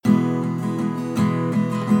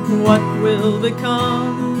What will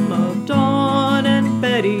become of Dawn and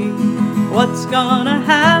Betty? What's gonna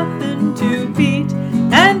happen to Pete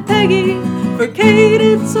and Peggy? For Kate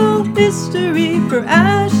it's all mystery, for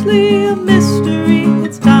Ashley a mystery.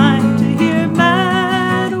 It's time to hear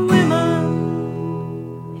Mad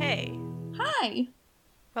Women. Hey. Hi.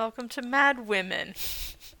 Welcome to Mad Women.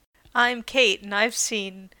 I'm Kate, and I've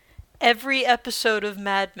seen every episode of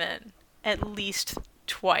Mad Men at least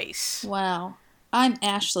twice. Wow. I'm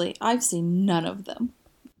Ashley. I've seen none of them.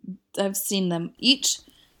 I've seen them each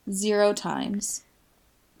 0 times.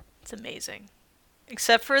 It's amazing.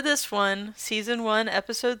 Except for this one, Season 1,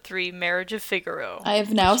 Episode 3, Marriage of Figaro. I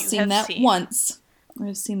have now seen that once.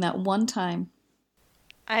 I've seen that one time.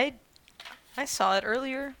 I saw it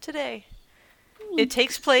earlier today. It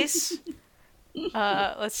takes place,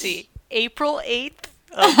 let's see, April 8th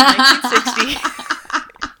of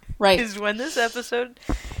 1960. Right. Is when this episode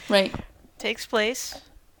takes place.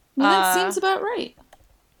 Well, that seems about right.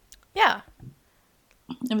 Yeah.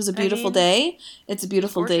 It was a beautiful day. It's a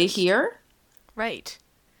beautiful day here. Right.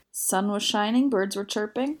 Sun was shining, birds were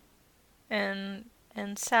chirping. And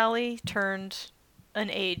Sally turned an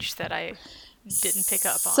age that I didn't pick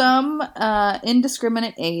up on. Some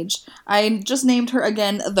indiscriminate age. I just named her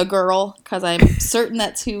again the girl, because I'm certain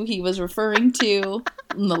that's who he was referring to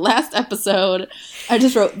in the last episode. I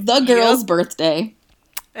just wrote the girl's birthday.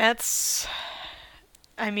 That's...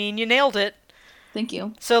 I mean, you nailed it. Thank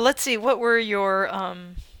you. So let's see, what were your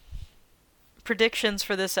predictions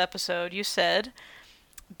for this episode? You said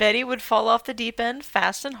Betty would fall off the deep end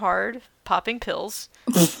fast and hard, popping pills.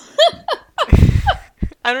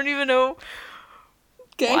 I don't even know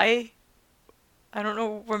why. I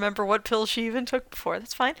don't remember what pills she even took before.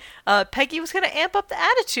 That's fine. Peggy was going to amp up the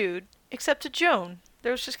attitude, except to Joan.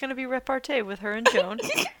 There was just going to be repartee with her and Joan.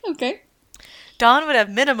 Okay. Dawn would have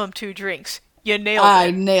minimum 2 drinks. You nailed it. I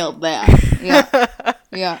nailed that. Yeah.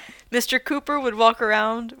 Yeah. Mr. Cooper would walk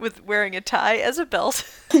around with wearing a tie as a belt.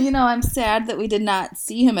 You know, I'm sad that we did not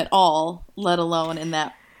see him at all, let alone in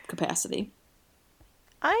that capacity.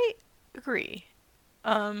 I agree.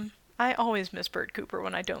 I always miss Bert Cooper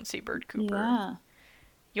when I don't see Bert Cooper. Yeah.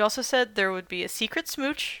 You also said there would be a secret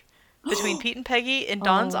smooch between Pete and Peggy in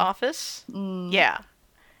Dawn's office. Yeah.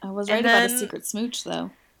 I was right about a secret smooch, though.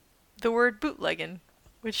 The word bootlegging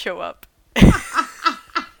would show up.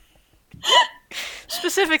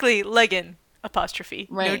 Specifically, leggin', apostrophe,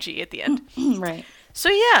 no G at the end. Right. So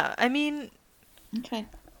yeah, I mean... Okay.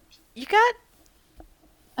 You got...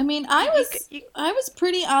 I mean, I was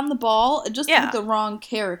pretty on the ball, just with the wrong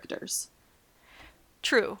characters.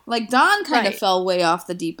 True. Like, Dawn kind of fell way off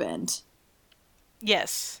the deep end.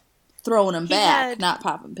 Yes. Throwing him back, not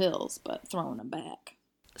popping pills, but throwing him back.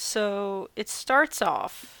 So, it starts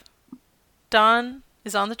off, Dawn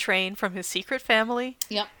is on the train from his secret family.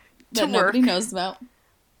 Yep. That nobody knows about.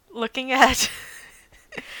 Looking at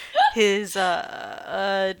his,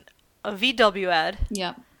 a VW ad.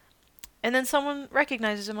 Yep. And then someone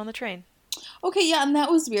recognizes him on the train. Okay, yeah, and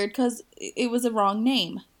that was weird, because it was a wrong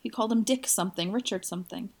name. He called him Dick something, Richard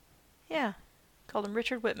something. Yeah. Called him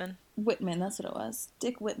Richard Whitman. Whitman, that's what it was.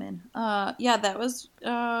 Dick Whitman. Yeah, that was,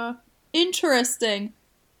 interesting.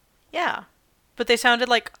 Yeah. But they sounded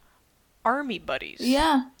like army buddies.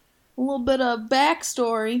 Yeah. A little bit of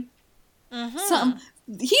backstory. Mm-hmm. Something.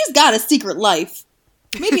 He's got a secret life.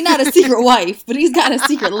 Maybe not a secret wife, but he's got a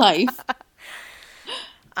secret life.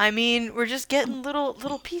 I mean, we're just getting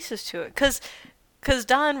little pieces to it. Because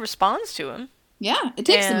Dawn responds to him. Yeah, it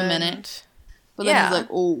takes him a minute. But then he's like,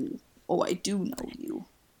 oh, I do know you.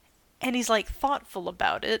 And he's, like, thoughtful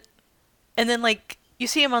about it. And then, like, you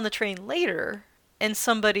see him on the train later, and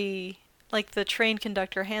somebody, like, the train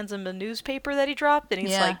conductor hands him a newspaper that he dropped, and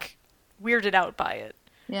he's, like, weirded out by it.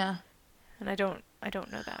 Yeah. And I don't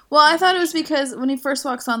know that. Well, I thought it was because when he first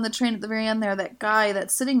walks on the train at the very end there, that guy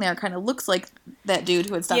that's sitting there kind of looks like that dude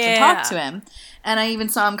who had stopped and talked to him. And I even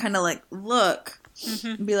saw him kind of like, look,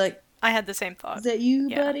 and be like... I had the same thought. Is that you,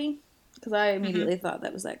 buddy? Because I immediately thought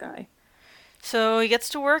that was that guy. So he gets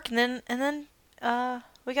to work, and then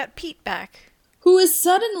we got Pete back. Who is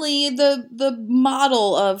suddenly the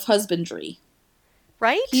model of husbandry.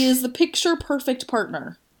 Right? He is the picture-perfect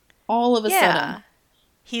partner. All of a sudden.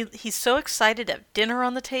 He's so excited to have dinner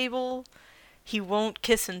on the table. He won't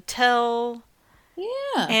kiss and tell.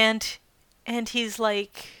 Yeah. And he's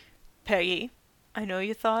like, Peggy, I know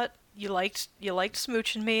you thought you liked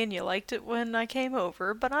smooching me and you liked it when I came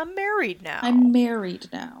over, but I'm married now. I'm married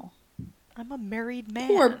now. I'm a married man.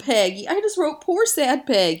 Poor Peggy. I just wrote poor sad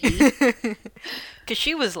Peggy. Because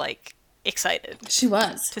she was like excited. She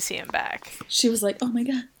was. To see him back. She was like, oh my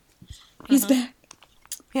god. He's back.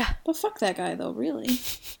 Yeah. But fuck that guy though, really.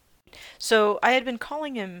 So I had been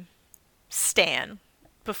calling him Stan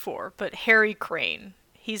before, but Harry Crane.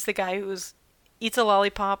 He's the guy who eats a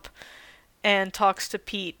lollipop and talks to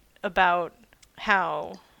Pete about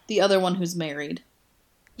how... The other one who's married.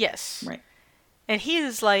 Yes. Right. And he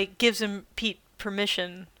is like, gives him Pete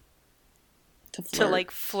permission to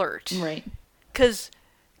flirt. Right. Cause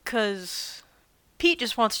Pete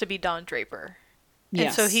just wants to be Don Draper. Yes.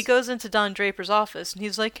 And so he goes into Don Draper's office and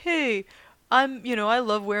he's like, hey, I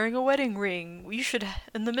love wearing a wedding ring. You should,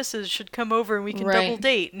 and the missus should come over and we can double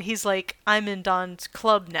date. And he's like, I'm in Don's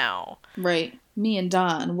club now. Right. Me and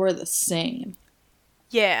Don, we're the same.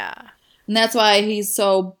 Yeah. And that's why he's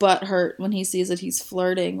so butthurt when he sees that he's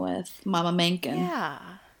flirting with Mama Mencken. Yeah.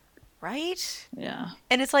 Right? Yeah.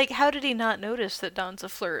 And it's like, how did he not notice that Don's a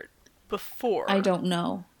flirt before? I don't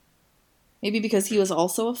know. Maybe because he was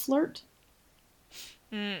also a flirt?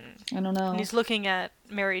 I don't know. And he's looking at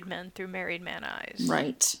married men through married man eyes.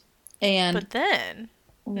 Right. And but then...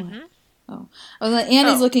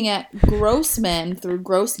 he's looking at gross men through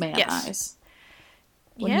gross man eyes.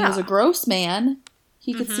 When he was a gross man,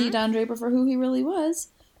 he could see Don Draper for who he really was.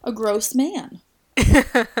 A gross man.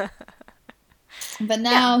 But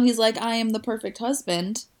now he's like, I am the perfect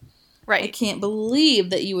husband. Right. I can't believe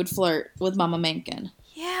that you would flirt with Mama Mencken.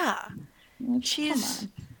 Yeah. Like, she's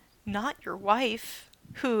not your wife,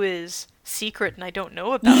 who is secret and I don't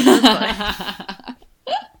know about her.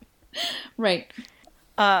 But... Right.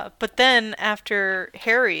 But then after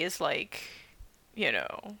Harry is like,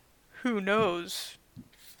 who knows?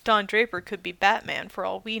 Don Draper could be Batman for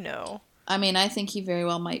all we know. I mean, I think he very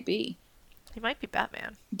well might be. He might be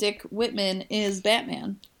Batman. Dick Whitman is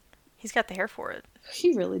Batman. He's got the hair for it.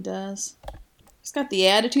 He really does. He's got the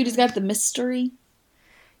attitude. He's got the mystery.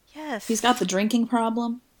 Yes. He's got the drinking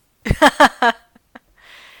problem.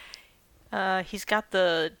 He's got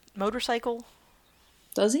the motorcycle.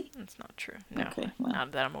 Does he? That's not true. No. Okay, well.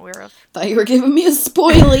 Not that I'm aware of. Thought you were giving me a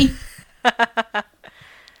spoilie.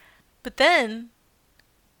 But then,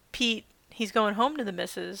 Pete, he's going home to the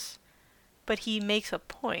missus, but he makes a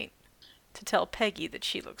point to tell Peggy that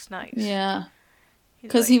she looks nice. Yeah.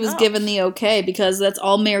 Because he was given the okay, because that's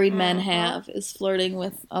all married men have, is flirting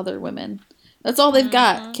with other women. That's all they've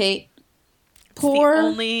got, Kate. Poor... It's the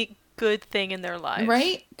only good thing in their lives.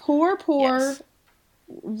 Right? Poor,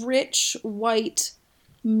 rich, white,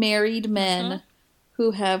 married men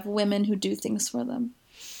who have women who do things for them.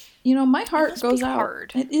 My heart goes out.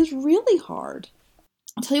 Hard. It is really hard.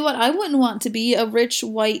 I'll tell you what, I wouldn't want to be a rich,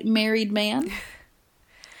 white, married man.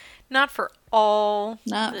 Not for all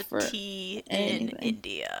for tea anything. in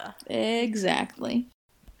India. Exactly.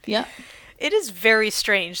 Yep. It is very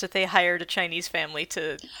strange that they hired a Chinese family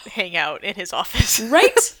to hang out in his office.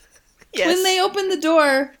 Right? Yes. When they opened the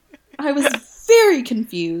door, I was very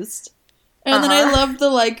confused. And then I loved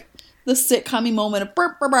the sitcom-y moment of,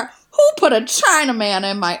 burp, burp, burp. Who put a Chinaman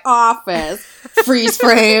in my office? Freeze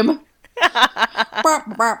frame.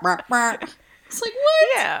 Burp, burp, burp, burp. It's like, what?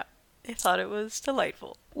 Yeah. I thought it was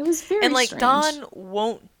delightful. It was very strange. Don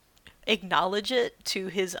won't acknowledge it to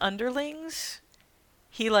his underlings.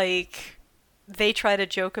 They try to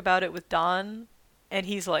joke about it with Don, and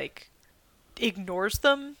he's ignores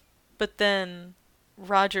them. But then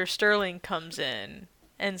Roger Sterling comes in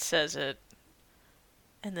and says it.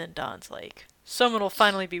 And then Don's like, someone will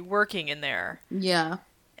finally be working in there. Yeah.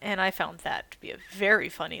 And I found that to be a very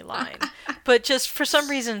funny line. But just for some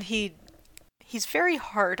reason, he's very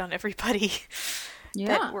hard on everybody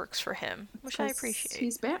that works for him, which I appreciate.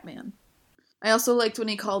 He's Batman. I also liked when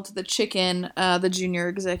he called the chicken the junior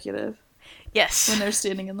executive. Yes. When they're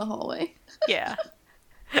standing in the hallway. Yeah.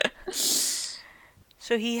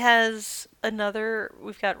 So he has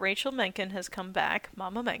we've got Rachel Mencken has come back.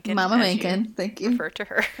 Mama Mencken. Mama Mencken, thank you. Refer to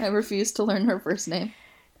her. I refuse to learn her first name.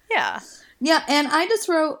 Yeah. Yeah, and I just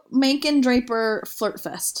wrote Mencken Draper Flirt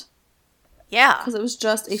Fest. Yeah. Because it was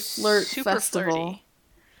just a flirt Super festival. Flirty.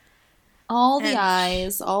 All the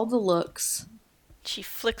eyes, all the looks. She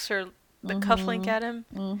flicks the cufflink at him.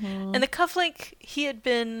 Mm-hmm. And the cufflink, he had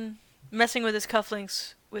been messing with his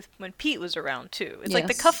cufflinks when Pete was around, too. It's like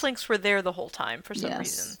the cufflinks were there the whole time for some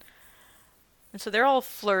reason. And so they're all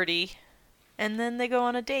flirty. And then they go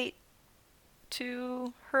on a date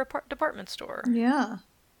to her department store. Yeah.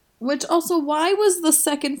 Which also, why was the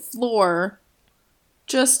second floor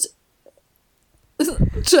just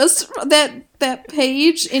that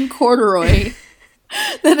page in corduroy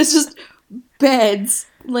that is just beds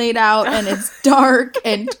laid out and it's dark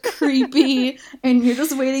and creepy and you're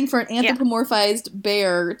just waiting for an anthropomorphized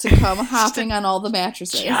bear to come hopping on all the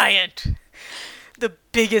mattresses. Giant. The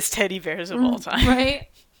biggest teddy bears of all time. Right?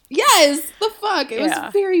 Yes! The fuck? It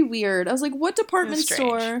was very weird. I was like, what department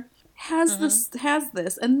store has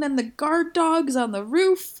this, and then the guard dogs on the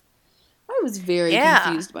roof. I was very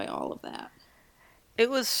confused by all of that. It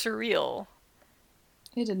was surreal.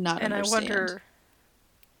 I did not understand. And I wonder,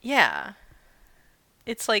 yeah,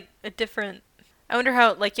 it's like a different. I wonder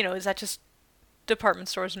how, like, you know, is that just department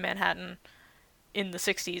stores in Manhattan in the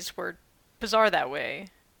 60s were bizarre that way,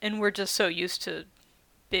 and we're just so used to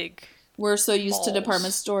big. We're so used malls. to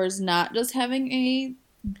department stores not just having a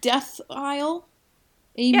death aisle,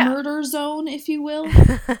 a murder zone, if you will.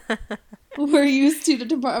 We're used to the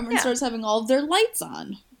department stores having all of their lights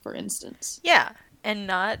on, for instance. Yeah, and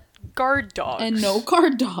not guard dogs. And no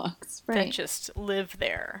guard dogs, right? That just live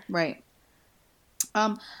there. Right.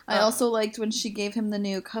 I also liked when she gave him the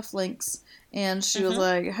new cufflinks, and she was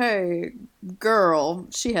like, "Hey, girl,"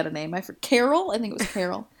 she had a name. Carol? I think it was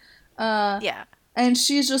Carol. Yeah. And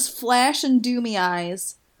she's just flashing doomy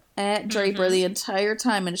eyes at Draper the entire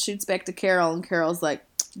time, and it shoots back to Carol, and Carol's like,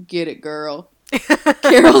 "Get it, girl."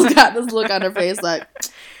 Carol's got this look on her face like,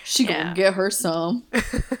 she gonna get her some.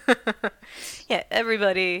 Yeah,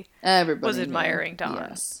 everybody was admiring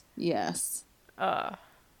Don. Yes.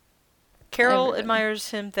 Carol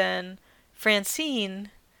admires him then.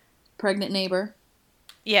 Francine, pregnant neighbor.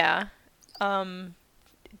 Yeah.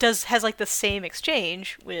 Has like the same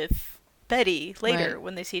exchange with Betty later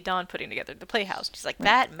when they see Don putting together the playhouse. She's like,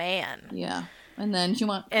 that man. Yeah. And then you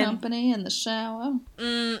want company in the shower?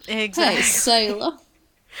 Exactly. Hey, sailor.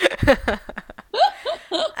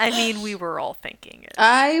 I mean, we were all thinking it.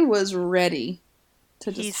 I was ready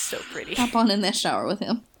to just He's so pretty. hop on in that shower with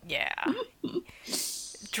him. Yeah.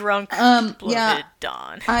 Drunk, bloated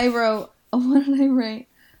Don. I wrote, what did I write?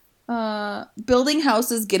 Building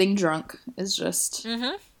houses, getting drunk is just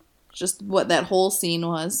what that whole scene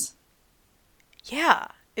was. Yeah.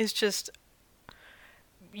 It's just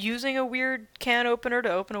using a weird can opener to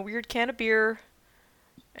open a weird can of beer.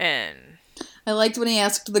 And I liked when he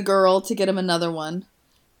asked the girl to get him another one.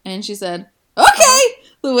 And she said, okay!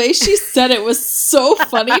 The way she said it was so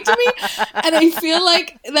funny to me. And I feel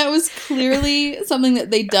like that was clearly something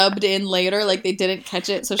that they dubbed in later. Like, they didn't catch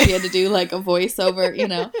it, so she had to do, like, a voiceover, you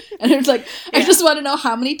know? And it was like, I just want to know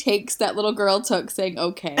how many takes that little girl took saying,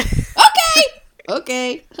 okay. Okay!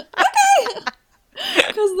 Okay! Okay!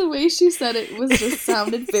 Because the way she said it was just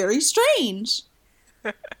sounded very strange.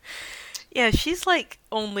 Yeah, she's, like,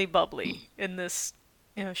 only bubbly in this.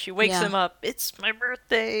 You know, she wakes him up, it's my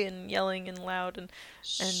birthday, and yelling and loud, and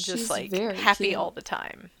just, like, happy cute. All the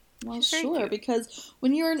time. Well, sure, because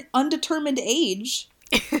when you're an undetermined age,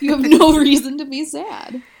 you have no reason to be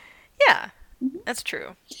sad. Yeah, that's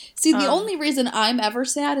true. See, the only reason I'm ever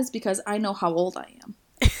sad is because I know how old I am.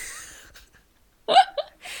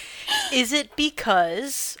 Is it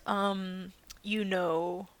because, you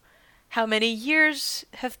know how many years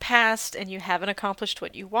have passed and you haven't accomplished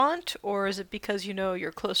what you want? Or is it because you know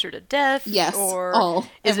you're closer to death? Yes, or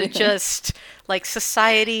is it just like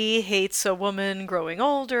society hates a woman growing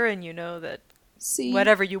older and you know that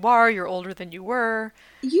whatever you are, you're older than you were?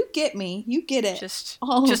 You get me. You get it. Just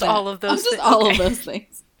all of those things. All of those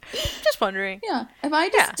things. Just wondering. Yeah. If I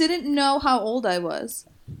just didn't know how old I was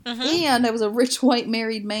and I was a rich white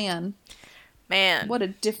married man. Man. What a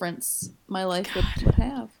difference my life would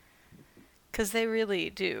have. Because they really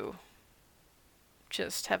do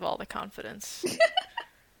just have all the confidence.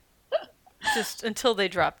 Just until they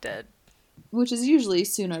drop dead. Which is usually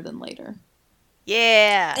sooner than later.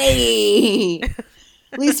 Yeah! Hey!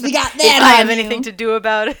 At least we got that if I have anything to do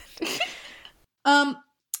about it.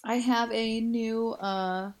 I have a new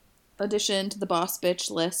addition to the Boss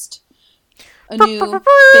Bitch list. A new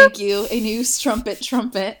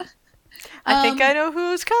trumpet. I think I know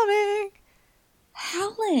who's coming.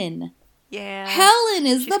 Helen. Yeah. Helen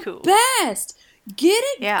is the cool. best. Get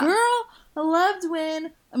it, girl? I loved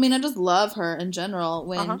when... I mean, I just love her in general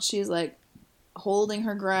when she's, like, holding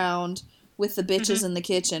her ground with the bitches in the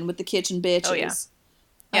kitchen, with the kitchen bitches.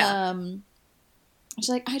 Oh, yeah. She's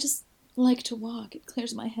like, I just like to walk. It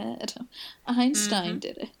clears my head. Einstein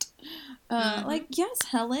did it. Like, yes,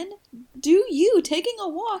 Helen, do you. Taking a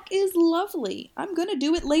walk is lovely. I'm going to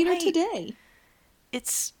do it later today.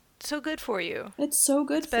 It's so good for you. It's so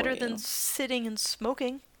good for you. It's better than sitting and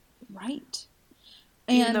smoking. Right.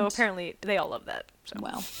 Even though apparently they all love that. So.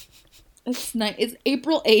 Well, it's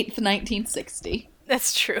April 8th, 1960.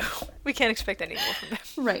 That's true. We can't expect any more from them.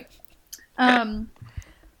 Right.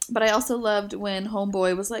 But I also loved when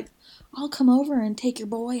Homeboy was like, I'll come over and take your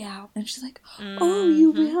boy out. And she's like, oh,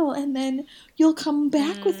 you will. And then you'll come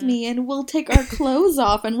back with me and we'll take our clothes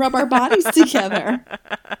off and rub our bodies together.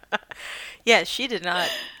 Yeah, she did not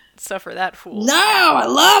suffer that fool. No, I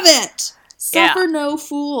love it. Suffer no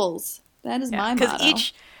fools. That is my motto.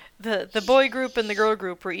 Because the boy group and the girl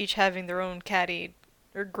group were each having their own catty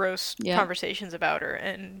or gross conversations about her,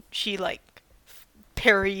 and she like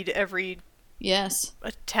parried every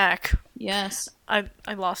attack. Yes. I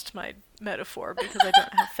lost my metaphor because I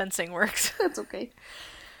don't know how fencing works. That's okay.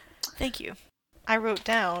 Thank you. I wrote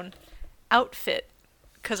down outfit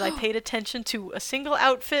because I paid attention to a single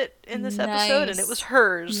outfit in this episode, and it was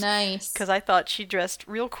hers. Nice. Because I thought she dressed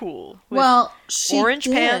real cool. With she orange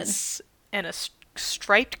did. pants and a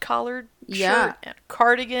striped collared shirt and a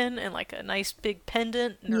cardigan and like a nice big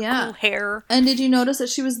pendant and her cool hair. And did you notice that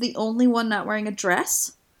she was the only one not wearing a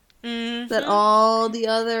dress? Mm-hmm. That all the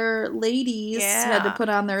other ladies had to put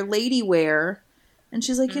on their lady wear. And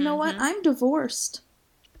she's like, you know what? I'm divorced.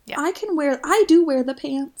 Yeah. I do wear the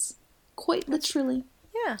pants. Quite literally.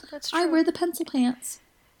 Yeah, that's true. I wear the pencil pants.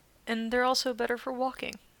 And they're also better for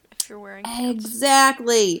walking if you're wearing pants.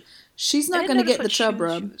 Exactly. She's not going to get the chub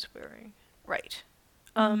rub. She was wearing. Right.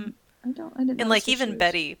 I didn't and like even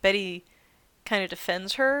Betty kind of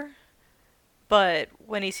defends her, but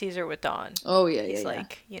when he sees her with Dawn, he's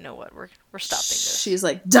like, you know what, we're stopping this. She's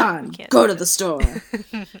like, Dawn, go to the store.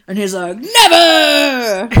 And he's like,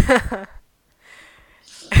 never!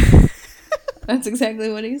 That's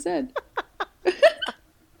exactly what he said.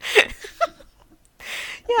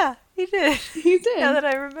 Yeah, he did. He did. Now that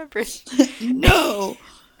I remember. No!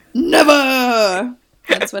 Never!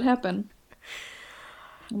 That's what happened.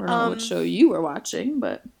 I don't know what show you were watching,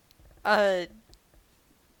 but... I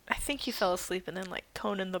think you fell asleep and then, like,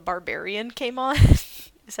 Conan the Barbarian came on.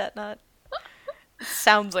 Is that not... It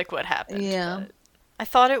sounds like what happened. Yeah. I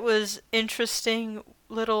thought it was interesting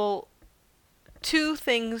little... two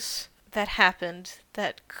things that happened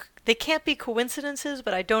that... They can't be coincidences,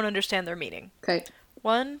 but I don't understand their meaning. Okay.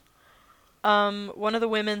 One of the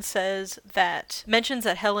women mentions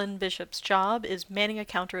that Helen Bishop's job is manning a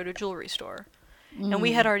counter at a jewelry store. And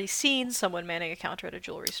we had already seen someone manning a counter at a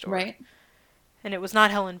jewelry store. Right. And it was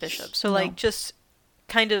not Helen Bishop. So, like, just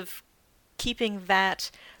kind of keeping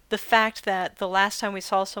that... The fact that the last time we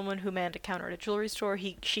saw someone who manned a counter at a jewelry store,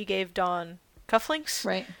 she gave Dawn cufflinks.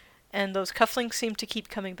 Right. And those cufflinks seem to keep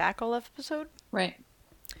coming back all episode. Right.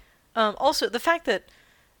 Also, the fact that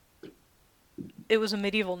it was a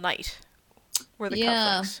medieval knight were the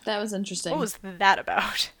cufflinks. Yeah, that was interesting. What was that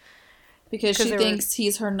about? Because she thinks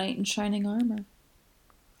he's her knight in shining armor.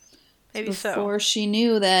 Maybe so. Before she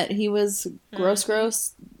knew that he was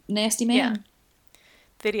gross, nasty man. Yeah.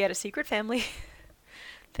 That he had a secret family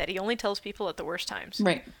that he only tells people at the worst times.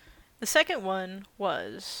 Right. The second one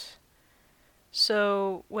was...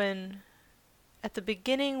 So, at the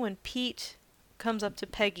beginning, when Pete comes up to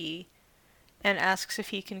Peggy and asks if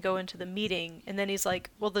he can go into the meeting, and then he's like,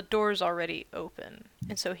 well, the door's already open.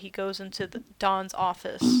 And so he goes into Dawn's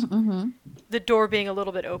office. Mm-hmm. The door being a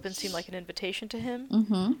little bit open seemed like an invitation to him.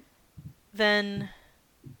 Mm-hmm. Then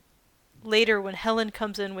later when Helen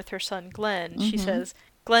comes in with her son Glenn, she says,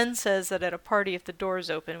 Glenn says that at a party if the door's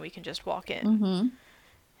open we can just walk in. Mm-hmm.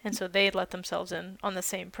 And so they let themselves in on the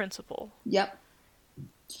same principle. Yep.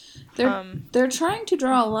 They're trying to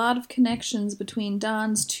draw a lot of connections between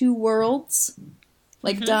Dawn's two worlds,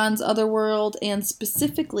 like Dawn's other world and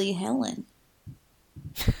specifically Helen.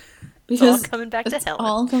 Because it's all coming back to Helen.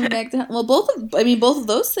 All coming back to Helen. Well, both of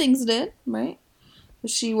those things did, right?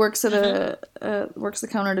 She works at works the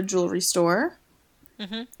counter at a jewelry store,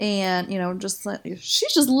 and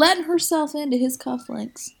she's just letting herself into his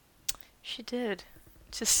cufflinks. She did,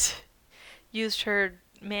 just used her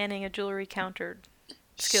manning a jewelry counter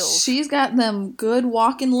skills. She's got them good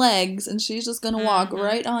walking legs, and she's just gonna walk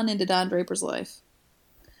right on into Don Draper's life,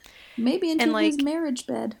 maybe into his marriage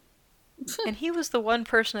bed. And he was the one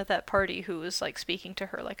person at that party who was like speaking to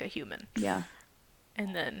her like a human. Yeah,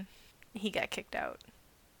 and then he got kicked out.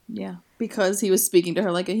 Yeah, because he was speaking to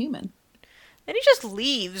her like a human. And he just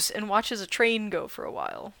leaves and watches a train go for a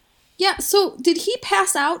while. Yeah, so did he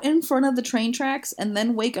pass out in front of the train tracks and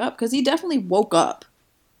then wake up? Because he definitely woke up.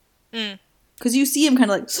 Because you see him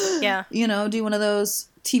kind of like, do one of those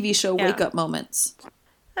TV show wake-up moments.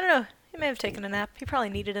 I don't know. He may have taken a nap. He probably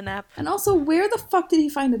needed a nap. And also, where the fuck did he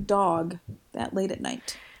find a dog that late at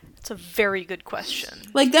night? It's a very good question.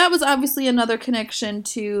 Like, that was obviously another connection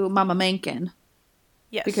to Mama Mencken.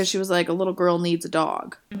 Yes. Because she was like, a little girl needs a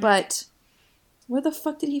dog. Mm-hmm. But where the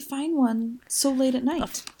fuck did he find one so late at night? A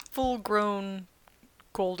full-grown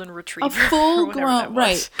golden retriever. A full-grown,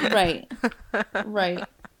 right.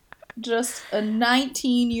 Just a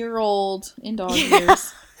 19-year-old in dog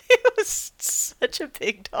years. It was such a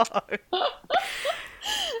big dog.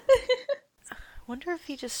 Wonder if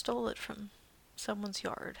he just stole it from someone's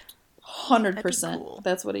yard. 100%. Cool.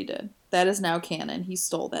 That's what he did. That is now canon. He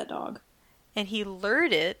stole that dog. And he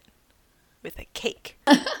lured it with a cake.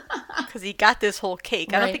 Because he got this whole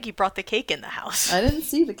cake. Right. I don't think he brought the cake in the house. I didn't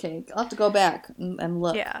see the cake. I'll have to go back and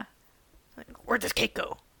look. Yeah. Like, where'd this cake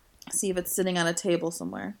go? See if it's sitting on a table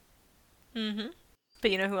somewhere. Mm-hmm.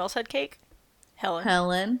 But you know who else had cake?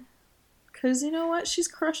 Helen. Because you know what? She's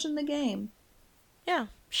crushing the game. Yeah.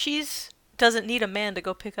 Doesn't need a man to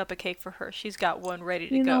go pick up a cake for her. She's got one ready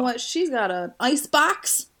to go. You know what? She's got an ice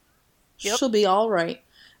box. Yep. She'll be all right.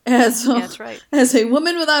 That's right. As a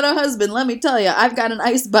woman without a husband, let me tell you, I've got an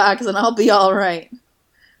ice box and I'll be all right.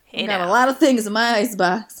 I've got a lot of things in my ice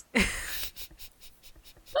box.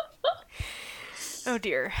 Oh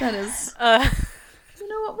dear. That is. You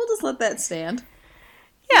know what? We'll just let that stand.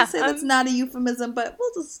 Yeah. I'll say that's not a euphemism, but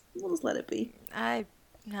we'll just let it be. I'm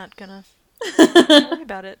not gonna worry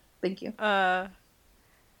about it. Thank you.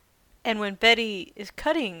 And when Betty is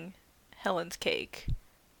cutting Helen's cake,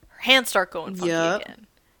 her hands start going funky again.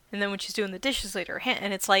 And then when she's doing the dishes later, her hand,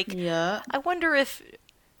 and it's like, I wonder if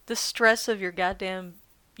the stress of your goddamn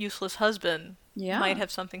useless husband might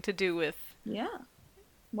have something to do with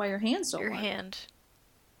why your hands don't work.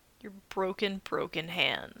 Your broken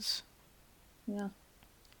hands. Yeah.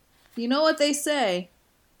 You know what they say?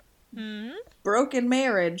 Mm-hmm. Broken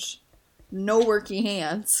marriage, no worky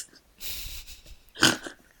hands.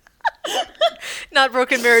 Not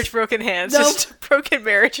broken marriage, broken hands. Nope. Just broken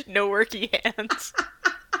marriage, no worky hands.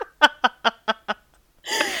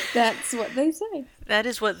 That's what they say. That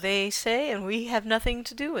is what they say, and we have nothing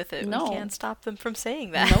to do with it. No. We can't stop them from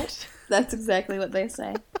saying that. Nope. That's exactly what they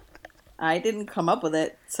say. I didn't come up with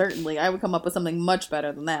it, certainly. I would come up with something much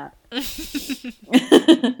better than that.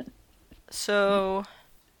 So,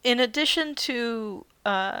 in addition to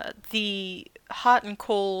the hot and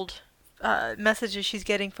cold messages she's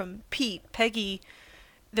getting from Pete, Peggy,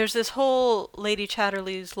 there's this whole Lady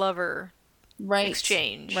Chatterley's lover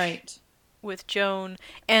exchange with Joan.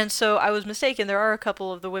 And so I was mistaken. There are a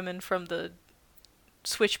couple of the women from the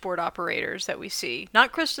switchboard operators that we see.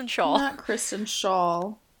 Not Kristen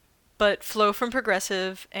Shaw. But Flo from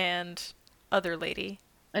Progressive and other lady.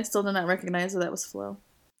 I still did not recognize that was Flo.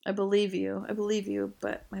 I believe you,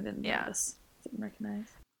 but I didn't notice. Didn't recognize.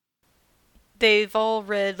 They've all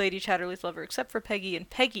read Lady Chatterley's Lover except for Peggy, and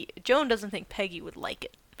Joan doesn't think Peggy would like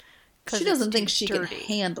it. She doesn't think she can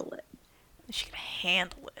handle it. She can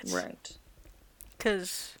handle it. Right.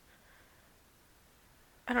 Because,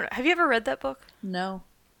 I don't know, have you ever read that book? No.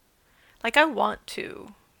 Like, I want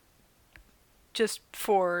to. Just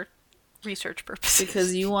for research purposes.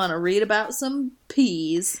 Because you want to read about some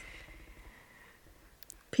peas.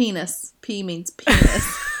 Penis. P means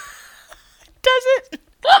penis. Does it?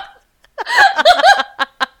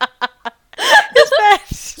 Is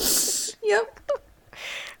that? Yep.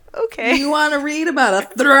 Okay. You want to read about a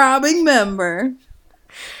throbbing member.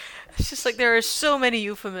 It's just like there are so many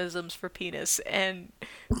euphemisms for penis, and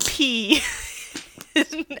pee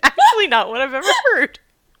is actually not what I've ever heard.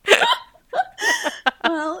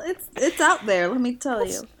 Well, it's out there, let me tell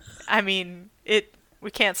you. I mean,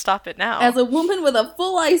 we can't stop it now. As a woman with a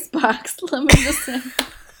full icebox, let me just say.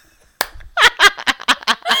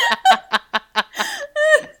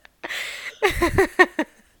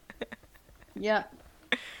 Yeah.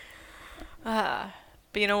 But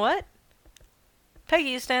you know what?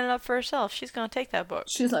 Peggy is standing up for herself. She's going to take that book.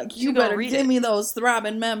 She's like, you better give me those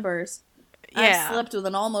throbbing members. Yeah. I slept with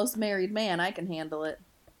an almost married man. I can handle it.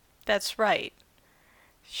 That's right.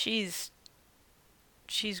 She's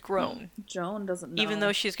grown. Joan doesn't know. Even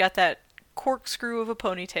though she's got that corkscrew of a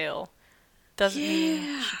ponytail, doesn't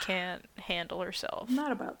mean she can't handle herself. I'm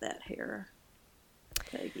not about that hair,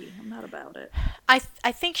 Peggy. I'm not about it. I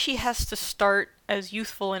think she has to start as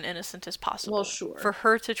youthful and innocent as possible. Well, sure. For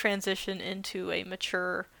her to transition into a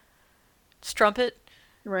mature strumpet.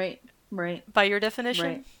 Right. By your definition.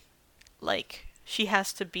 Right. Like, she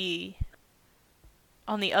has to be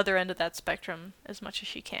on the other end of that spectrum as much as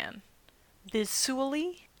she can.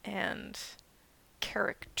 Visually and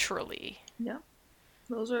characterally. Yeah.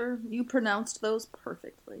 You pronounced those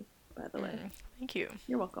perfectly, by the way. Thank you.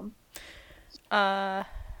 You're welcome.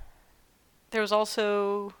 There's a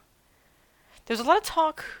lot of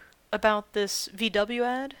talk about this VW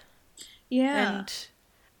ad. Yeah. And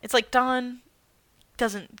it's like Don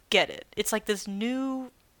doesn't get it. It's like this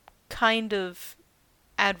new kind of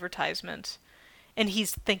advertisement, and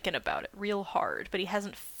he's thinking about it real hard, but he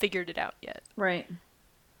hasn't figured it out yet. Right.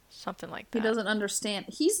 Something like that. He doesn't understand.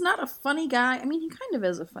 He's not a funny guy. I mean, he kind of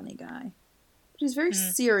is a funny guy. But he's very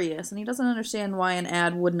serious, and he doesn't understand why an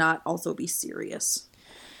ad would not also be serious.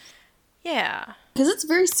 Yeah. Because it's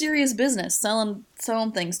very serious business, selling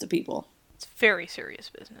things to people. It's very serious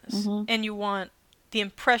business. Mm-hmm. And the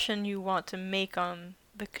impression you want to make on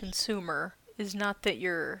the consumer is not that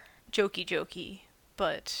you're jokey,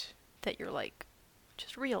 but that you're, like,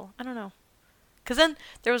 just real. I don't know. Because then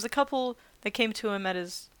there was a couple that came to him at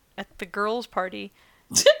the girls' party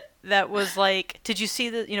that was like, did you see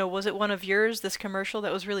was it one of yours, this commercial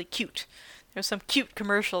that was really cute? There was some cute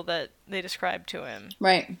commercial that they described to him.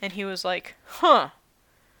 Right. And he was like, huh.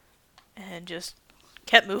 And just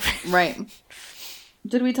kept moving. Right.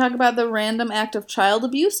 Did we talk about the random act of child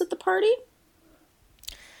abuse at the party?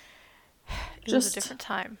 It was a different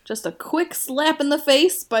time. Just a quick slap in the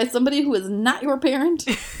face by somebody who is not your parent?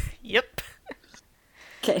 Yep.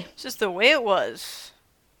 Okay. It's just the way it was.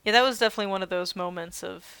 Yeah, that was definitely one of those moments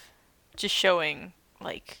of just showing,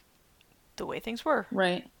 like, the way things were.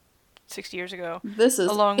 Right. 60 years ago. This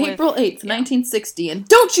is April 8th, 1960, and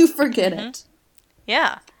don't you forget it!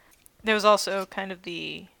 Yeah. There was also kind of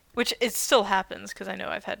which it still happens, because I know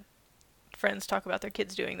I've had friends talk about their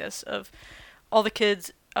kids doing this, of all the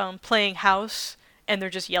kids playing house, and they're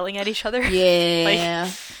just yelling at each other.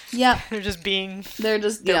 Yeah. Yeah. They're just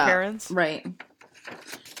their parents. Right.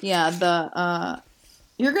 Yeah,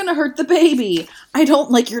 you're gonna hurt the baby. I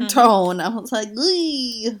don't like your tone. I was like,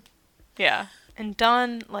 Lee. Yeah. And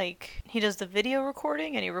Don, like, he does the video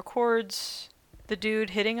recording, and he records the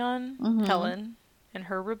dude hitting on Helen, and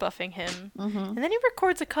her rebuffing him. And then he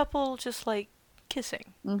records a couple just, like,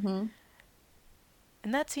 kissing. And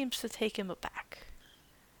that seems to take him aback.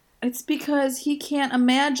 It's because he can't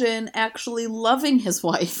imagine actually loving his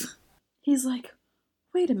wife. He's like,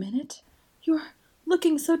 wait a minute. You're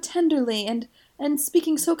looking so tenderly and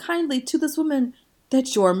speaking so kindly to this woman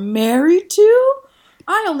that you're married to?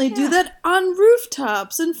 I only do that on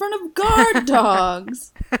rooftops in front of guard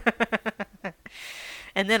dogs.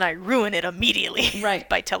 And then I ruin it immediately. Right.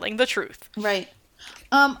 By telling the truth. Right.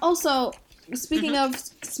 Also, speaking of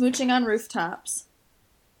smooching on rooftops,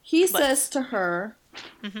 he says to her,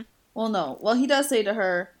 he does say to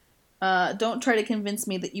her, don't try to convince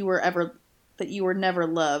me that you were never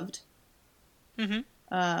loved.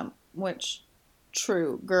 Which,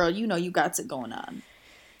 true, girl, you know you got it going on.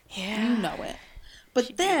 Yeah. You know it.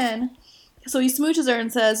 But then, so he smooches her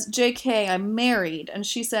and says, JK, I'm married. And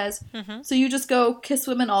she says, so you just go kiss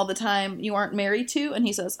women all the time you aren't married to? And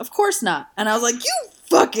he says, of course not. And I was like, you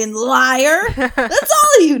fucking liar. That's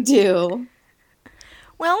all you do.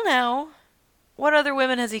 Well, now, what other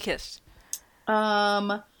women has he kissed?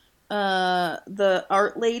 The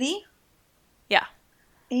art lady. Yeah.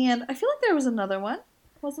 And I feel like there was another one.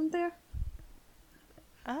 Wasn't there?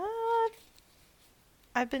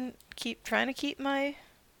 I've been trying to keep my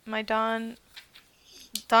Don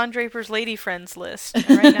Draper's lady friends list.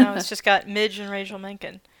 And right now it's just got Midge and Rachel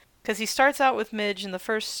Menken. Because he starts out with Midge in the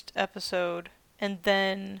first episode, and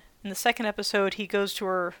then in the second episode he goes to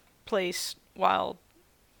her place while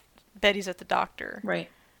Betty's at the doctor. Right.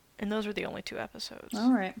 And those were the only 2 episodes.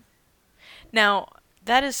 All right. Now,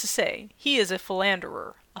 that is to say, he is a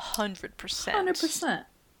philanderer, 100%. 100%.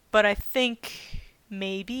 But I think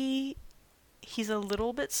maybe he's a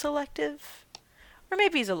little bit selective. Or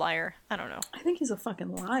maybe he's a liar. I don't know. I think he's a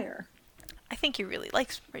fucking liar. I think he really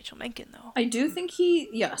likes Rachel Menken, though. I do think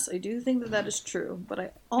I do think that is true. But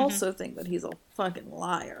I also think that he's a fucking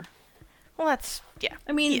liar. Well, yeah.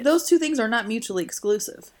 I mean, those 2 things are not mutually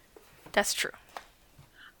exclusive. That's true.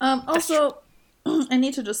 Also, I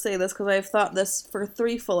need to just say this because I've thought this for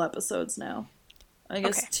 3 full episodes now. I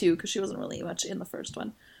guess 2 because she wasn't really much in the first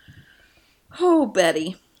one. Oh,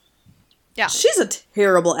 Betty. Yeah. She's a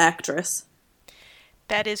terrible actress.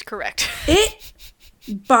 That is correct. It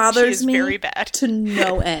bothers me very bad. To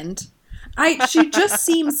no end. She just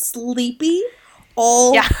seems sleepy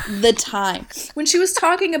all the time. When she was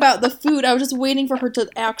talking about the food, I was just waiting for her to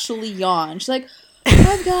actually yawn. She's like,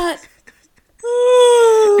 I've got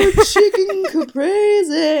chicken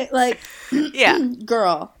caprese. Like,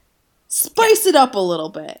 girl, spice it up a little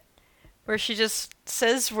bit. Where she just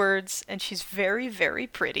says words and she's very, very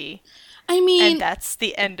pretty. I mean, and that's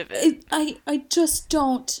the end of it. I just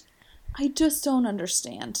don't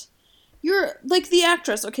understand. You're like the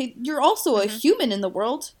actress, okay? You're also a human in the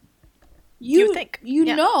world. You think you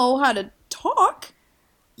know how to talk,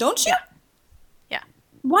 don't you? Yeah.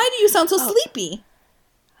 Why do you sound so sleepy?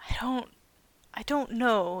 I don't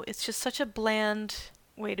know. It's just such a bland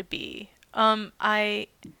way to be. I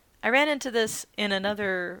ran into this in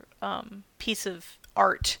another piece of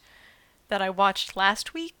art that I watched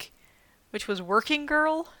last week, which was Working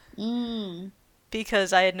Girl.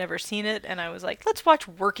 Because I had never seen it, and I was like, let's watch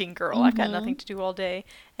Working Girl. I've got nothing to do all day.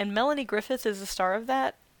 And Melanie Griffith is the star of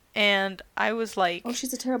that. And I was like, oh,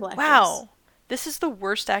 she's a terrible actress. Wow, this is the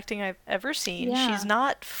worst acting I've ever seen. Yeah. She's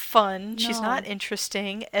not fun. No. She's not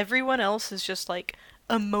interesting. Everyone else is just like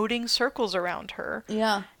emoting circles around her.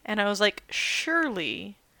 Yeah. And I was like,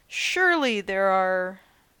 surely there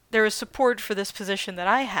is support for this position that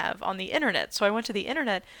I have on the internet. So I went to the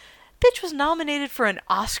internet. Bitch was nominated for an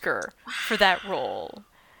Oscar for that role.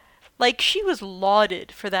 Like, she was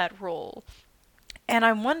lauded for that role. And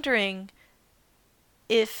I'm wondering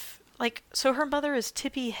if, like, so her mother is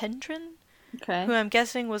Tippi Hedren? Okay. Who I'm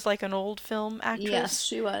guessing was, like, an old film actress. Yes,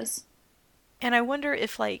 she was. And I wonder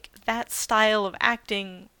if, like, that style of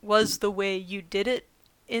acting was the way you did it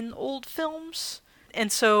in old films.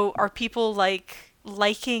 And so are people, like,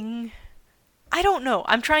 liking... I don't know.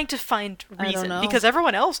 I'm trying to find reason. I don't know. Because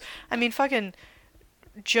everyone else... I mean, fucking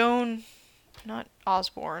Joan... Not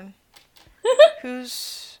Osborne.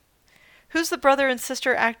 Who's the brother and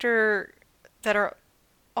sister actor that are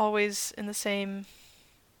always in the same...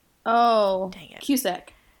 Oh, dang it.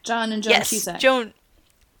 Cusack. John and Joan yes, Cusack. Joan...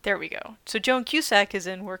 There we go. So Joan Cusack is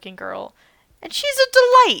in Working Girl, and she's a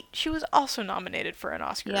delight. She was also nominated for an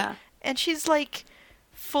Oscar. Yeah. And she's, like,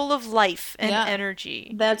 full of life and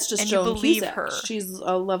energy. That's just and Joan you believe Cusack. her. She's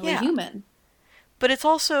a lovely human. But it's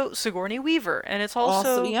also Sigourney Weaver, and it's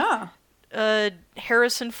also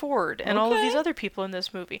Harrison Ford, and all of these other people in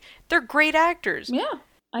this movie. They're great actors. Yeah.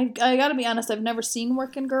 I gotta be honest, I've never seen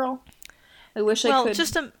Working Girl. I wish I could. Well,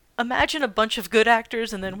 just imagine a bunch of good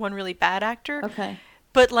actors and then one really bad actor. Okay.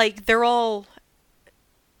 But, like, they're all...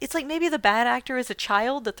 It's like maybe the bad actor is a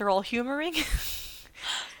child that they're all humoring.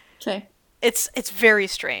 Okay. It's very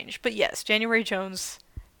strange. But yes, January Jones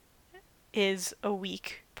is a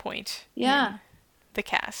weak point in the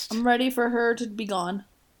cast. I'm ready for her to be gone.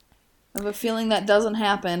 I have a feeling that doesn't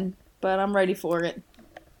happen, but I'm ready for it.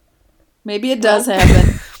 Maybe it does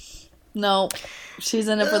happen. No. She's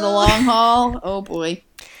in it for the long haul. Oh, boy.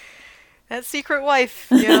 That secret wife,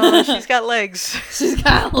 you know, she's got legs. She's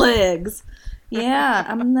got legs. Yeah,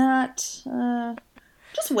 I'm not...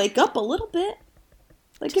 just wake up a little bit.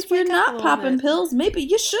 Like, just if you're not popping pills, maybe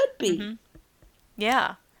you should be. Mm-hmm.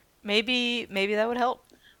 Yeah. Maybe that would help.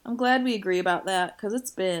 I'm glad we agree about that, because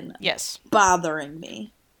it's been bothering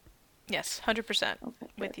me. Yes, 100%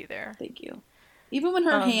 with you there. Thank you. Even when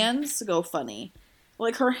her hands go funny.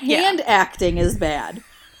 Like, her hand acting is bad.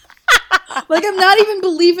 Like, I'm not even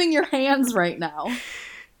believing your hands right now.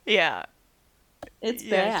 Yeah. It's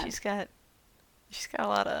bad. She's got a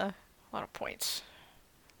lot of points.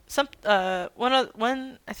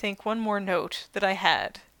 One more note that I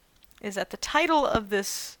had is that the title of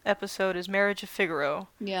this episode is Marriage of Figaro.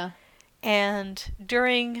 Yeah. And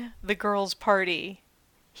during the girls' party,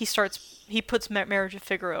 he puts Marriage of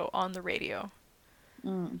Figaro on the radio.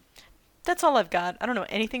 Mm. That's all I've got. I don't know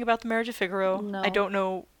anything about the Marriage of Figaro. No. I don't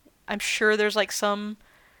know. I'm sure there's, like, some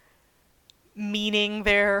meaning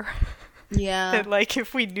there. Yeah. That, like,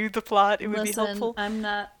 if we knew the plot, it would be helpful. I'm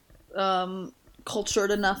not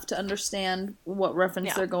cultured enough to understand what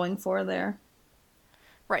reference they're going for there.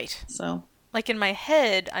 Right. So. Like, in my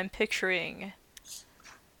head, I'm picturing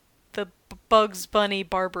the Bugs Bunny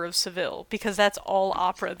Barber of Seville, because that's all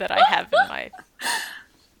opera that I have in my,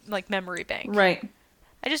 like, memory bank. Right.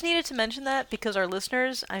 I just needed to mention that because our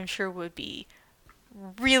listeners, I'm sure, would be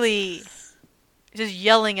really just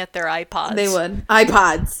yelling at their iPods. They would.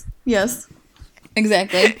 iPods. Yes.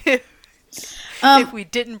 Exactly. If we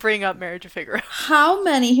didn't bring up Marriage of Figaro.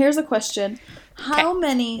 Here's a question. How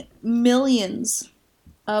many millions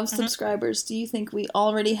of subscribers do you think we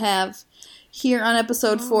already have here on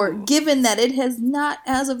episode 4, given that it has not,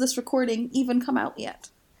 as of this recording, even come out yet?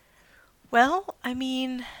 Well, I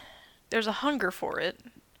mean, there's a hunger for it.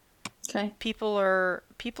 Okay. People are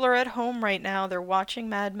at home right now. They're watching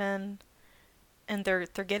Mad Men, and they're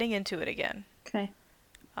getting into it again. Okay.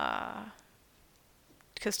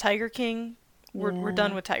 Because Tiger King, we're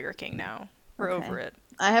done with Tiger King now. We're over it.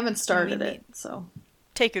 I haven't started it, so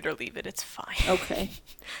take it or leave it. It's fine. Okay.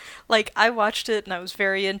 Like, I watched it and I was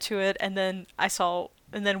very into it, and then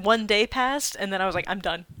one day passed, and then I was like, I'm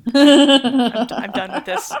done. I'm done with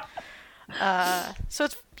this. So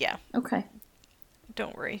it's Okay.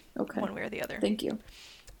 Don't worry. Okay. One way or the other. Thank you.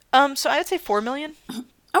 So I would say 4 million.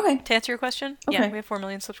 Okay. To answer your question. Okay. Yeah, we have 4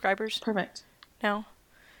 million subscribers. Perfect. Now.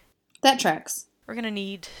 That tracks. We're gonna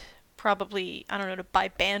need probably, I don't know, to buy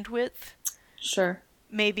bandwidth. Sure.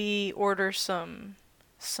 Maybe order some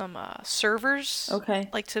servers. Okay.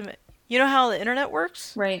 Like you know how the internet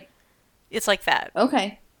works? Right. It's like that.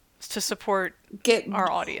 Okay. To support our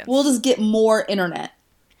audience. We'll just get more internet.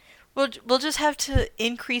 We'll just have to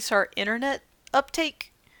increase our internet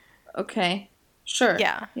uptake. Okay. Sure.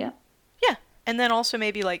 Yeah. Yeah. Yeah. And then also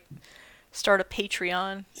maybe, like, start a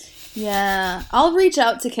Patreon. Yeah. I'll reach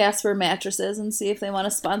out to Casper Mattresses and see if they want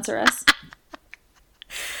to sponsor us.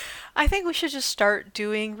 I think we should just start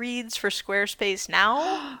doing reads for Squarespace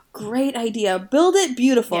now. Great idea. Build it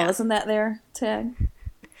beautiful. Yeah. Isn't that their tag?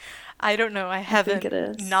 I don't know. I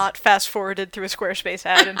haven't not fast-forwarded through a Squarespace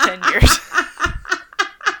ad in 10 years.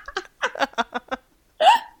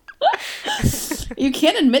 You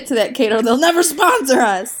can't admit to that, Kate, or they'll never sponsor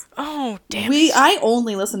us. Oh, damn it. I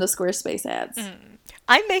only listen to Squarespace ads.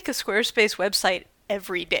 I make a Squarespace website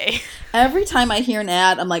every day. Every time I hear an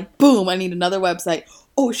ad, I'm like, boom, I need another website.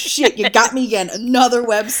 Oh, shit, you got me again. Another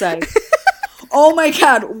website. Oh, my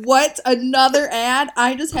God. What? Another ad?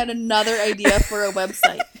 I just had another idea for a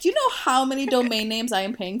website. Do you know how many domain names I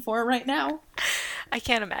am paying for right now? I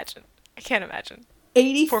can't imagine.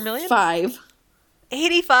 84 million?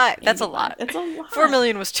 85. That's a lot. It's a lot. 4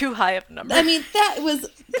 million was too high of a number. I mean, that was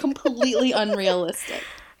completely unrealistic.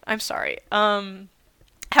 I'm sorry.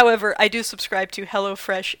 However, I do subscribe to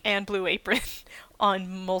HelloFresh and Blue Apron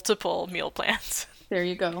on multiple meal plans. There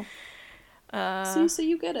you go. So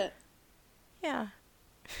you get it. Yeah.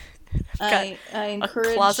 I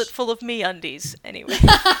encourage... a closet full of MeUndies, anyway.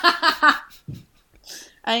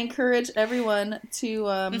 I encourage everyone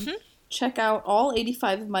to check out all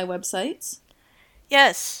 85 of my websites.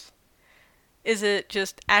 Yes. Is it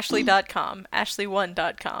just Ashley.com,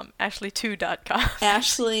 Ashley1.com, Ashley2.com?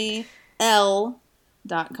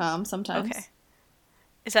 AshleYL.com sometimes. Okay.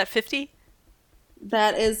 Is that 50?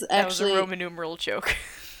 That is actually... That was a Roman numeral joke.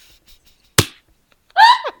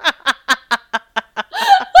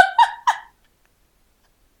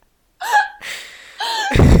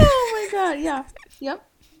 Oh my god, yeah. Yep.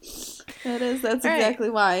 That is. That's all exactly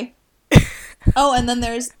right. Why. Oh, and then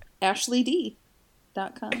there's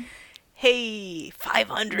AshleyD.com. Hey,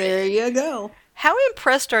 500. There you go. How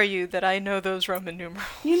impressed are you that I know those Roman numerals?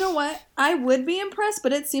 You know what? I would be impressed,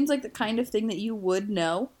 but it seems like the kind of thing that you would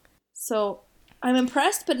know. So, I'm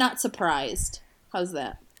impressed, but not surprised. How's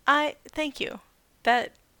that? Thank you.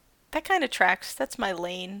 That kind of tracks. That's my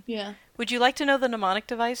lane. Yeah. Would you like to know the mnemonic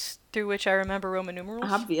device through which I remember Roman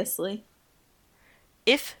numerals? Obviously.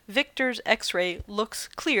 If Victor's X-ray looks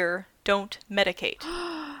clear, don't medicate.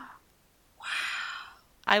 Wow.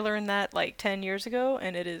 I learned that like 10 years ago,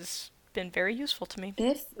 and it has been very useful to me.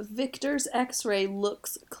 If Victor's X-ray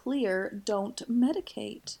looks clear, don't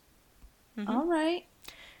medicate. Mm-hmm. All right.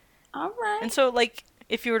 And so, like,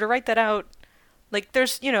 if you were to write that out, like,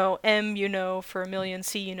 there's, M, for 1,000,000,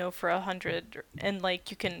 C, for 100, and, like,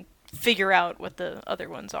 you can figure out what the other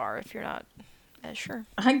ones are if you're not as sure.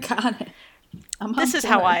 I got it. This is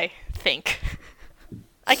how I think.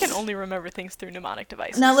 I can only remember things through mnemonic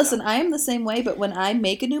devices. Now, listen, I am the same way, but when I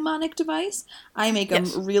make a mnemonic device, I make them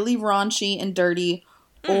really raunchy and dirty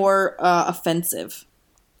or offensive.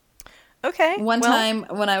 Okay. One time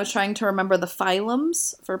when I was trying to remember the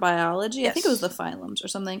phylums for biology, I think it was the phylums or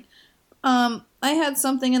something, I had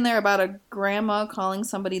something in there about a grandma calling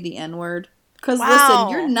somebody the N-word. Because, listen,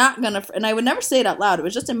 you're not going to... And I would never say it out loud. It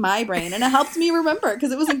was just in my brain. And it helped me remember it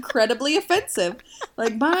because it was incredibly offensive.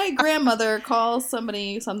 Like, my grandmother calls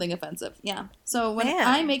somebody something offensive. Yeah. So when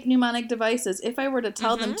I make mnemonic devices, if I were to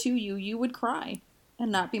tell them to you, you would cry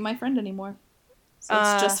and not be my friend anymore. So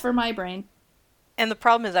it's just for my brain. And the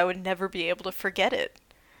problem is I would never be able to forget it.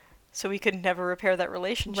 So we could never repair that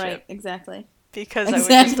relationship. Right, exactly. Because I would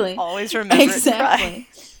just always remember it and cry.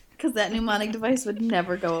 Because that mnemonic device would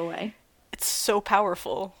never go away. It's so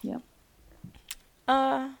powerful. Yep.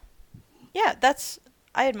 Yeah,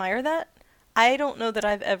 I admire that. I don't know that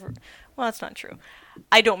I've ever... Well, that's not true.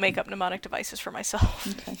 I don't make up mnemonic devices for myself.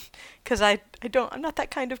 Okay. Because I'm not that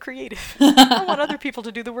kind of creative. I want other people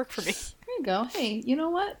to do the work for me. There you go. Hey, you know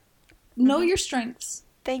what? Know your strengths.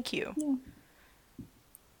 Thank you. Yeah.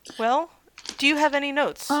 Well, do you have any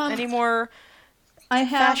notes? Any more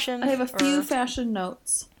fashion? I have a few fashion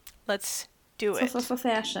notes. Let's do it.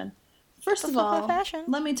 Fashion. First of all,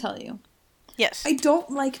 let me tell you. Yes. I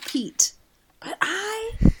don't like Pete, but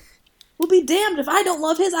I will be damned if I don't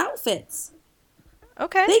love his outfits.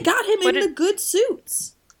 Okay. They got him in the good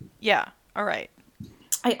suits. Yeah. All right.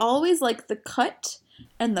 I always like the cut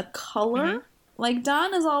and the color. Mm-hmm. Like,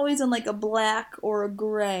 Don is always in, like, a black or a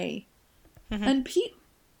gray. Mm-hmm. And Pete,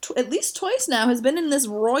 at least twice now, has been in this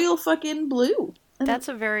royal fucking blue. And that's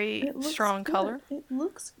a very strong color. It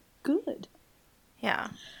looks good. Yeah.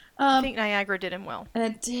 I think Niagara did him well. And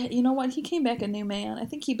it did. You know what? He came back a new man. I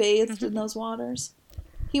think he bathed in those waters.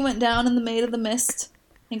 He went down in the Maid of the Mist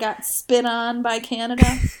and got spit on by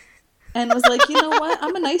Canada and was like, you know what?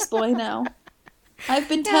 I'm a nice boy now. I've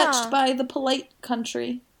been touched by the polite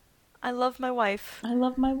country. I love my wife. I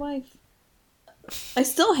love my wife. I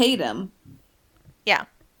still hate him. Yeah.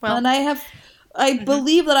 Well, and I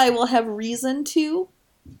believe that I will have reason to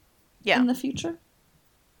in the future.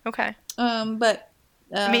 Okay. But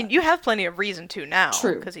I mean, you have plenty of reason to now.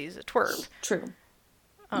 True. Because he's a twerp. True.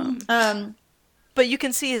 But you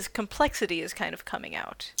can see his complexity is kind of coming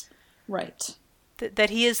out. Right. That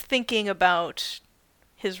he is thinking about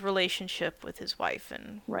his relationship with his wife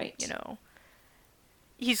and, right. you know,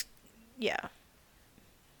 he's, yeah.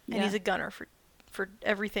 And he's a gunner for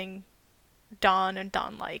everything Dawn and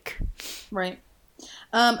Dawn like. Right.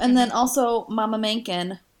 And then also Mama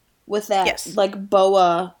Menken with that, like,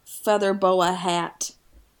 feather boa hat.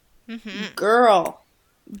 Mm-hmm. Girl.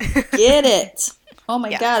 Get it. Oh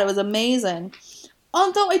my God, it was amazing.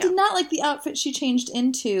 Although I did not like the outfit she changed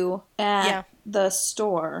into at the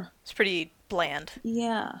store. It's pretty bland.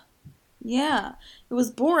 Yeah. Yeah. It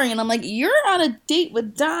was boring, and I'm like, you're on a date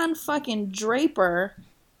with Don fucking Draper.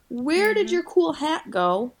 Where did your cool hat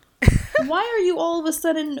go? Why are you all of a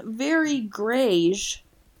sudden very grayish?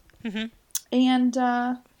 Mm-hmm. And,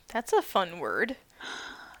 that's a fun word.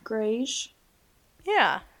 Grayish?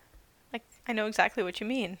 Yeah. Like, I know exactly what you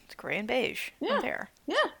mean. It's gray and beige. Yeah. I'm there.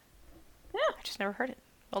 Yeah. Yeah. I just never heard it.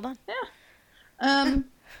 Well done. Yeah.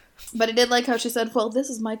 But I did like how she said, well, this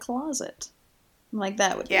is my closet. I'm like,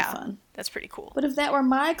 that would be fun. That's pretty cool. But if that were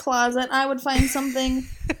my closet, I would find something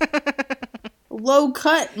low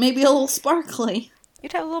cut, maybe a little sparkly.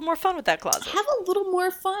 You'd have a little more fun with that closet. Have a little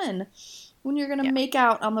more fun when you're going to make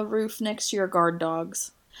out on the roof next to your guard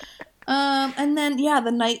dogs. And then,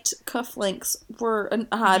 the night cufflinks were an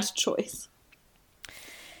odd choice.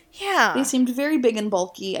 Yeah. They seemed very big and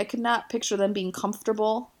bulky. I could not picture them being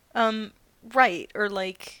comfortable. Right. Or,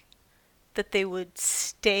 like, that they would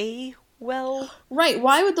stay well. Right.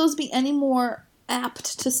 Why would those be any more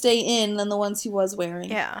apt to stay in than the ones he was wearing?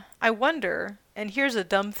 Yeah. I wonder, and here's a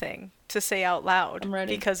dumb thing to say out loud. I'm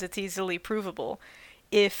ready. Because it's easily provable,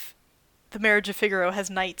 if The Marriage of Figaro has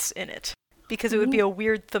knights in it. Because it would be a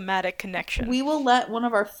weird thematic connection. We will let one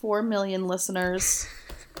of our 4 million listeners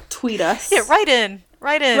tweet us. Yeah, write in.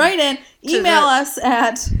 Email us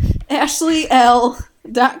at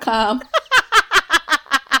ashleyle.com.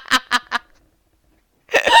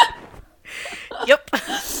 Yep.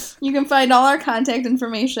 You can find all our contact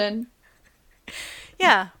information.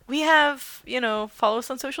 Yeah, we have, follow us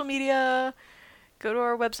on social media, go to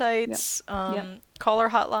our websites, call our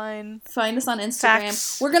hotline. Find us on Instagram.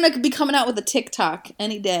 Facts. We're going to be coming out with a TikTok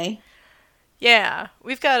any day. Yeah,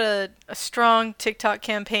 we've got a strong TikTok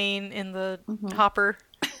campaign in the hopper.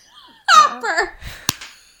 Hopper!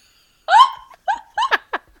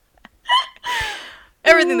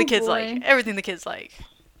 Everything the kids like. Everything the kids like.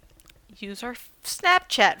 Use our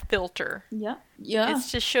Snapchat filter. Yeah. It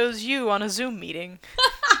just shows you on a Zoom meeting.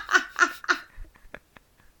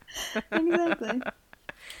 Exactly.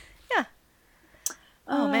 Yeah.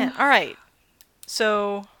 Oh, man. All right.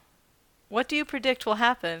 So, what do you predict will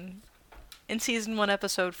happen in Season 1,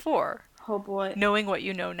 Episode 4? Oh, boy. Knowing what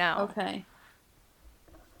you know now. Okay.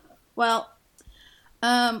 Well,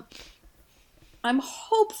 I'm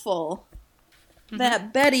hopeful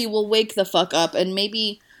that Betty will wake the fuck up and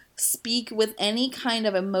maybe speak with any kind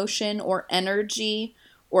of emotion or energy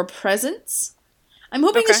or presence. I'm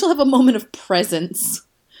hoping that she'll have a moment of presence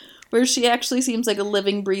where she actually seems like a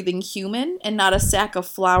living, breathing human and not a sack of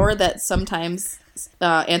flour that sometimes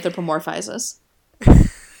anthropomorphizes.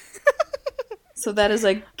 So that is,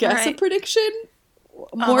 I guess, a prediction.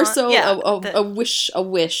 More a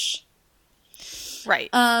wish. Right.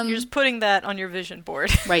 You're just putting that on your vision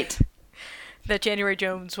board. Right. That January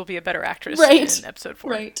Jones will be a better actress in Episode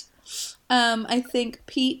 4. Right. I think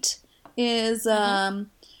Pete is,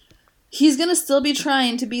 he's going to still be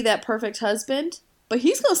trying to be that perfect husband, but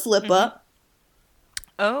he's going to slip up.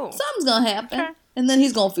 Oh. Something's going to happen. Okay. And then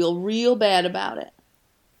he's going to feel real bad about it.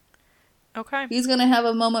 Okay. He's going to have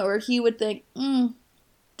a moment where he would think,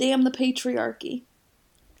 damn the patriarchy.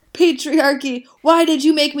 Patriarchy, why did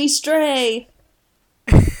you make me stray?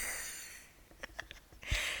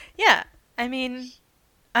 Yeah. I mean,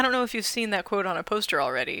 I don't know if you've seen that quote on a poster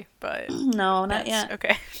already, but... No, not yet.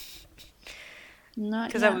 Okay. Not yet.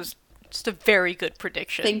 Because that was just a very good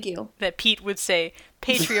prediction. Thank you. That Pete would say,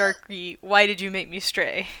 patriarchy, why did you make me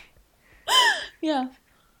stray? Yeah.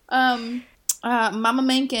 Mama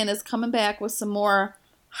Menken is coming back with some more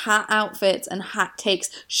hot outfits and hot takes.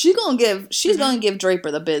 She's gonna give Draper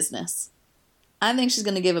the business. I think she's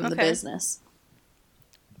gonna give him the business.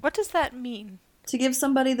 What does that mean? To give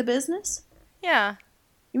somebody the business? Yeah.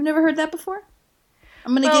 You've never heard that before?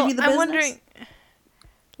 I'm gonna give you the business. I'm wondering,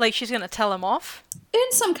 like, she's gonna tell him off?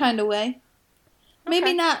 In some kind of way.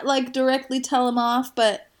 Maybe not, like, directly tell him off,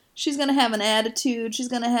 but she's gonna have an attitude. She's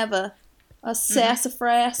gonna have a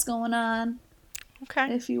sassafras going on.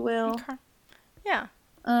 Okay. If you will. Okay. Yeah.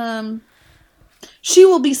 She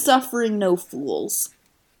will be suffering no fools.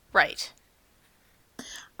 Right.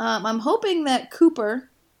 I'm hoping that Cooper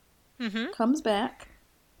comes back.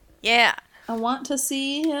 Yeah. I want to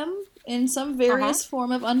see him in some various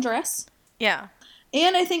form of undress. Yeah.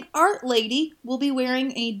 And I think Art Lady will be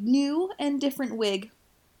wearing a new and different wig.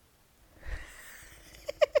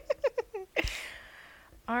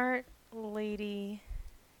 Art Lady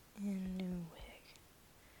in new wig.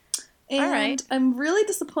 And all right. I'm really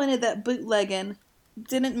disappointed that Bootleggin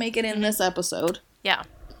didn't make it in this episode. Yeah.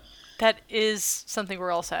 That is something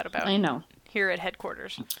we're all sad about. I know. Here at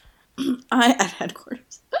headquarters. At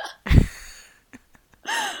headquarters.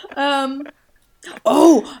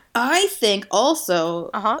 Oh, I think also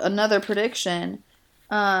another prediction.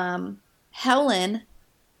 Helen,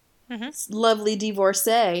 lovely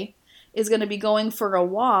divorcee, is going to be going for a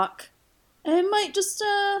walk, and might just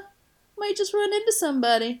run into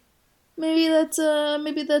somebody. Maybe that's a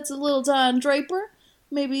little Don Draper.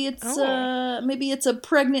 Maybe it's a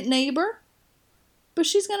pregnant neighbor. But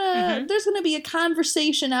she's gonna. There's gonna be a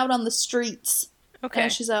conversation out on the streets. Okay.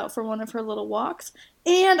 As she's out for one of her little walks.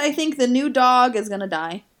 And I think the new dog is gonna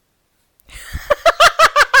die.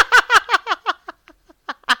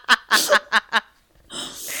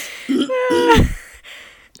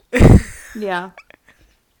 Yeah.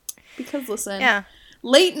 Because listen,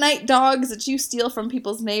 late night dogs that you steal from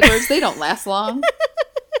people's neighbors, they don't last long.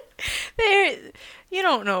 You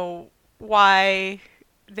don't know why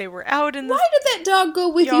they were out in the Why did that dog go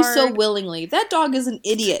with yard? you so willingly? That dog is an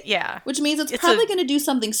idiot. Yeah. Which means it's probably going to do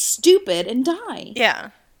something stupid and die.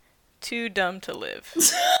 Yeah. Too dumb to live.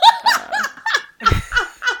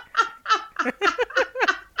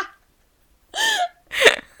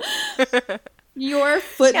 Your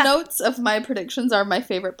footnotes of my predictions are my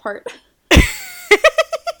favorite part.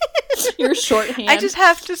 Your shorthand. I just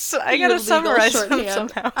have to. I gotta summarize them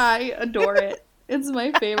somehow. I adore it. It's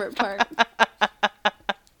my favorite part.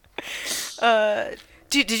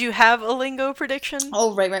 Did you have a lingo prediction?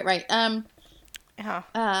 Oh, right.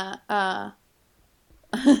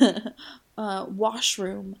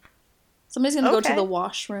 Washroom. Somebody's gonna go to the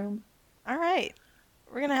washroom. All right.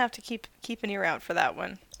 We're gonna have to keep an ear out for that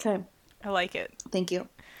one. Okay. I like it. Thank you.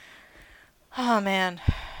 Oh man,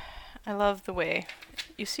 I love the way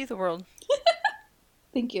you see the world.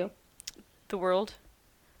 Thank you. The world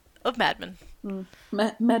of Madmen.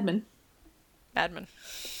 Madmen. Madmen.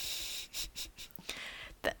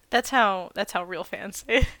 That's how real fans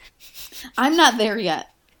say it. I'm not there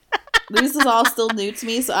yet. This is all still new to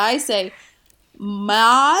me, so I say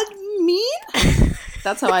Madmen.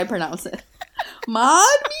 That's how I pronounce it. Madmen.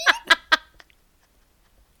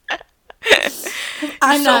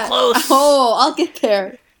 I'm so not close. Oh, I'll get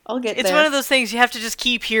there. It's one of those things you have to just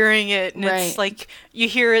keep hearing it, and it's like you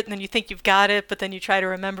hear it and then you think you've got it, but then you try to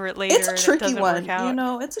remember it later. It's a tricky and it doesn't one. work out. You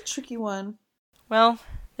know, it's a tricky one. Well,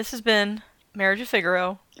 this has been Marriage of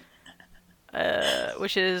Figaro,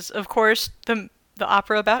 which is, of course, the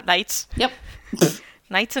opera about knights. Yep.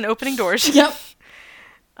 Knights and opening doors. Yep.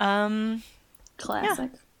 Yeah.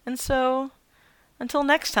 Classic. And so, until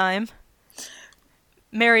next time,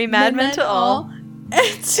 merry madmen to all.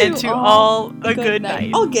 And to all a good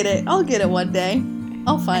night. I'll get it one day.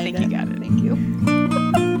 I'll find it. I think you got it. Thank you.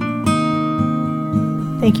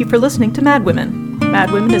 Thank you for listening to Mad Women.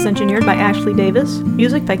 Mad Women is engineered by Ashley Davis,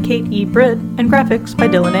 music by Kate E. Britt, and graphics by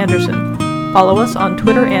Dylan Anderson. Follow us on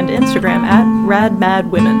Twitter and Instagram at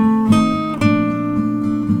RadMadWomen.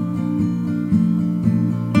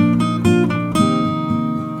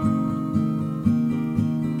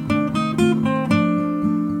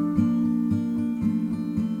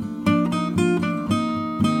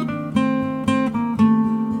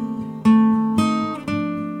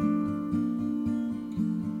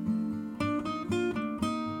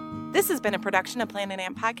 This has been a production of Planet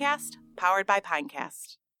Amp Podcast, powered by Pinecast.